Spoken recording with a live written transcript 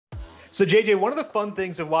So, JJ, one of the fun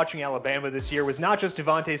things of watching Alabama this year was not just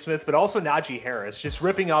Devontae Smith, but also Najee Harris, just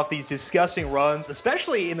ripping off these disgusting runs,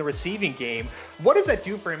 especially in the receiving game. What does that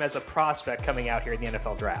do for him as a prospect coming out here in the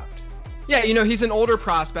NFL draft? Yeah, he's an older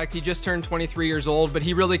prospect. He just turned 23 years old, but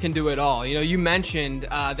he really can do it all. You mentioned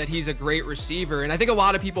that he's a great receiver, and I think a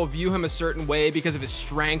lot of people view him a certain way because of his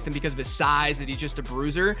strength and because of his size, that he's just a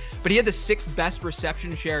bruiser. But he had the 6th best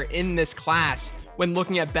reception share in this class when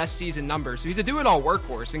looking at best season numbers. So he's a do-it-all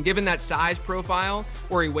workhorse, and given that size profile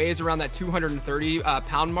where he weighs around that 230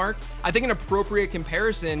 pound mark, I think an appropriate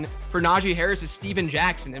comparison for Najee Harris is Steven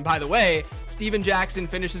Jackson. And by the way, Steven Jackson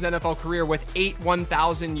finished his NFL career with 8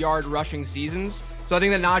 1,000-yard rushing seasons. So I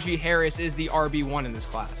think that Najee Harris is the RB1 in this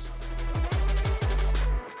class.